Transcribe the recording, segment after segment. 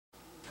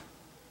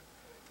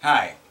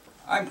Hi,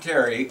 I'm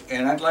Terry,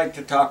 and I'd like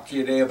to talk to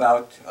you today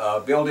about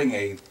building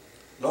a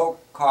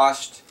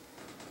low-cost,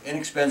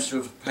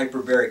 inexpensive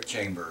hyperbaric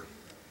chamber.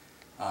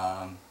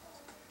 I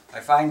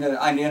find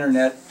that on the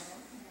internet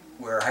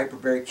where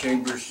hyperbaric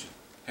chambers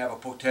have a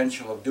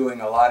potential of doing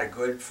a lot of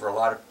good for a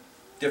lot of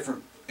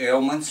different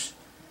ailments,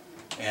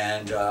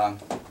 and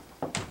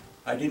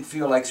I didn't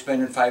feel like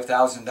spending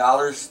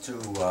 $5,000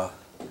 to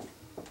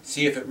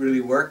see if it really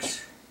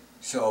works,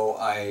 so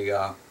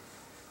a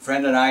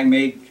friend and I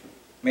made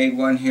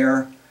one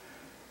here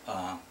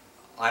on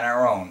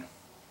our own.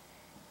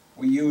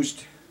 We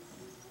used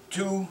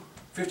two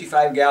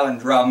 55-gallon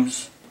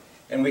drums,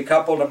 and we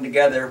coupled them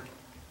together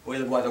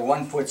with a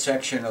 1-foot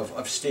section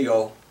of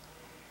steel,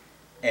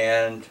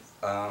 and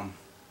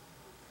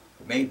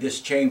made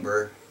this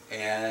chamber,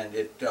 and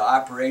it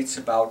operates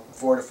about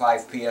 4 to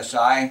 5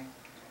 psi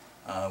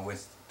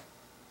with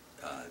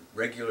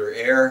regular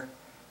air.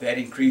 That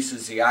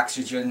increases the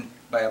oxygen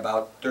by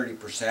about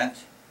 30%,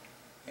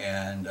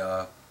 and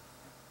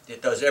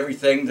it does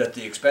everything that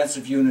the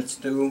expensive units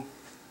do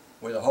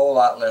with a whole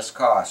lot less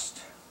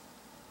cost.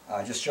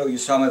 I'll just show you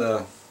some of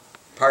the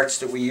parts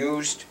that we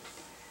used.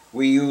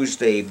 We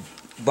used a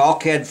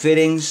bulkhead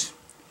fittings.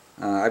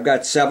 I've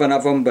got 7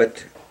 of them,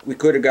 but we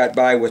could have got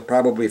by with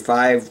probably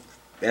 5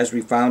 as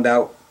we found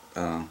out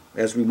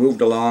as we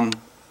moved along.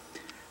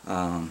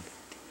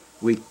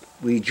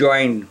 We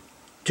joined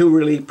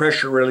 2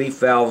 pressure relief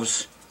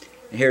valves.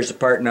 And here's the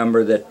part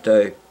number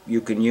that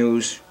you can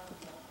use.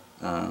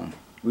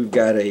 We've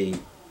got a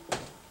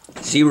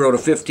 0 to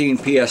 15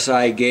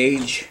 psi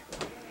gauge,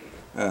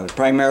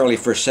 primarily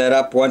for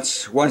setup.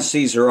 Once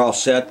these are all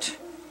set,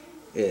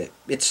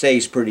 it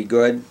stays pretty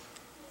good.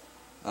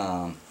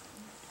 I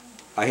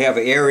have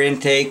an air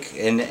intake,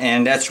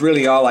 and that's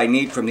really all I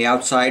need from the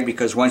outside,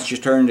 because once you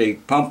turn the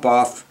pump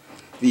off,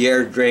 the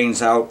air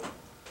drains out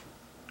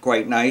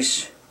quite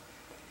nice.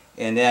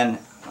 And then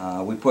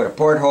we put a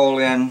porthole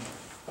in,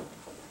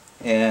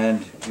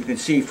 and you can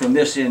see from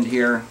this end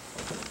here,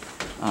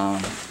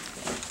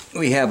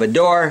 we have a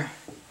door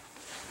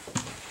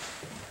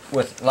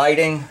with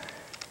lighting,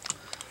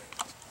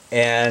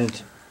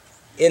 and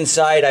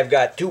inside I've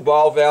got 2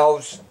 ball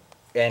valves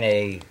and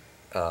a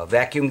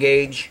vacuum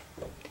gauge.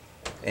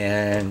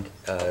 And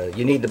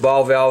you need the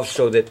ball valves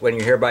so that when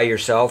you're here by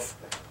yourself,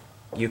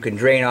 you can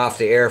drain off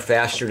the air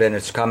faster than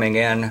it's coming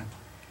in,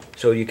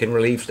 so you can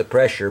relieve the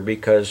pressure,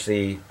 because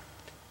the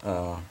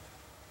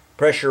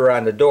pressure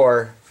on the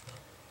door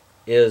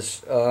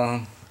is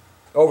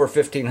over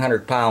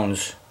 1,500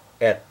 pounds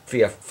at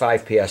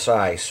 5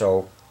 psi.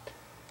 So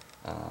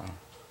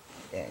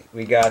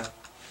we got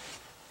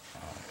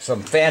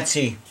some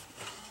fancy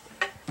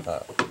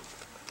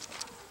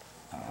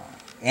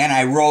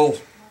anti-roll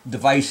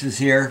devices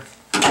here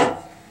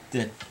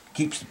that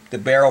keeps the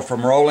barrel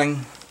from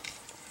rolling,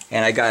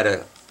 and I got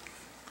a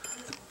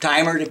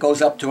timer that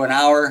goes up to an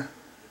hour.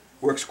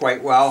 Works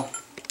quite well,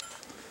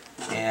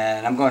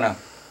 and I'm going to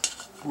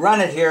run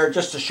it here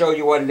just to show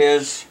you what it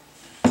is.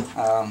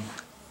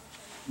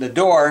 The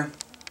door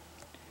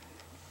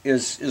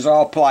is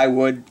all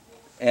plywood,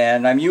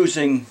 and I'm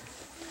using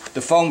the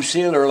foam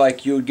sealer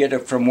like you'd get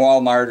it from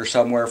Walmart or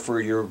somewhere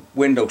for your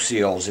window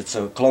seals. It's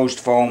a closed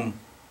foam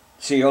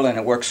seal, and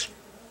it works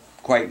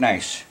quite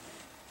nice.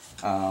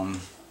 The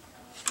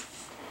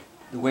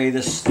way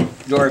this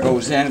door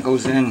goes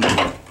in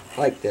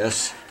like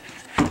this,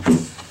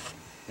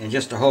 and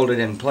just to hold it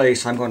in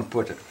place, I'm going to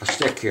put a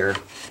stick here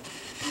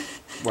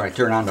where I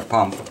turn on the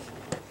pump,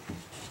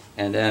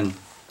 and then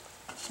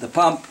the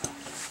pump,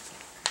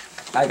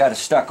 I got it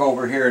stuck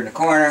over here in the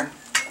corner.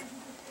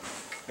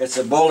 It's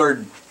a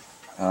Bullard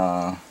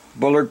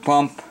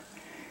pump,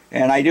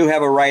 and I do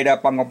have a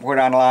write-up I'm going to put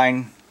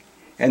online.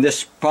 And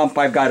this pump,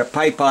 I've got a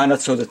pipe on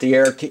it so that the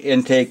air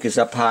intake is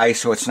up high,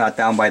 so it's not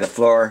down by the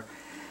floor.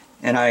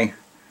 And I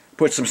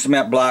put some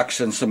cement blocks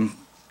and some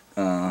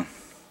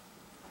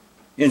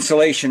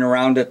insulation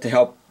around it to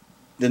help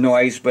the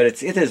noise, but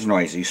it is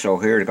noisy, so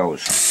here it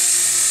goes.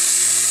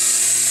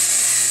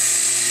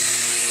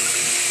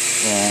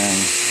 And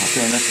I'll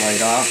turn this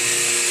light off.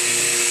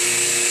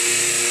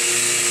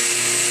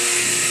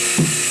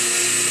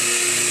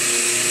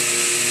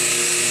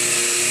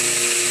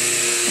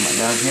 Come on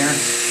down here.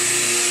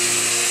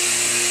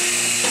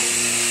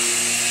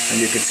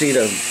 And you can see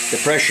the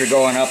pressure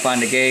going up on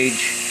the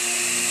gauge.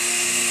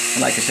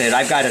 And like I said,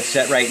 I've got it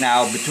set right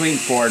now between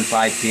 4 and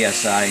 5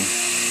 psi.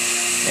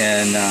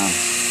 And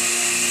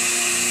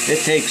it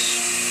takes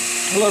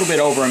a little bit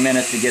over a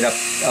minute to get up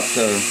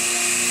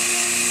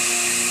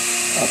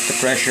the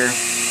pressure.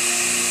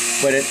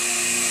 But it,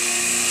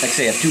 like I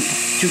say, at 2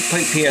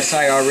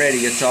 psi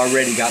already, it's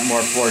already got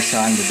more force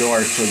on the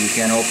door, so you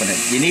can't open it.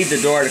 You need the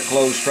door to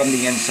close from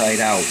the inside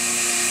out.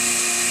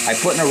 I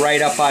put a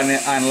write-up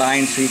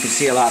online so you can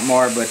see a lot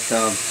more, but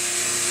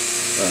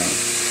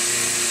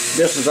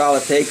this is all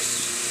it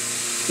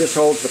takes. This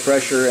holds the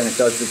pressure, and it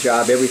does the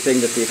job, everything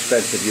that the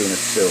expensive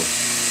units do.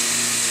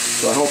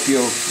 So I hope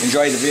you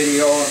enjoy the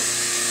video,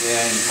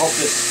 and hope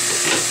this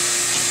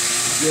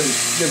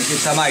gives you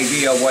some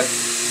idea what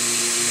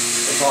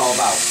the it's all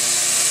about.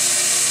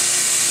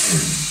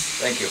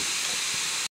 Thank you.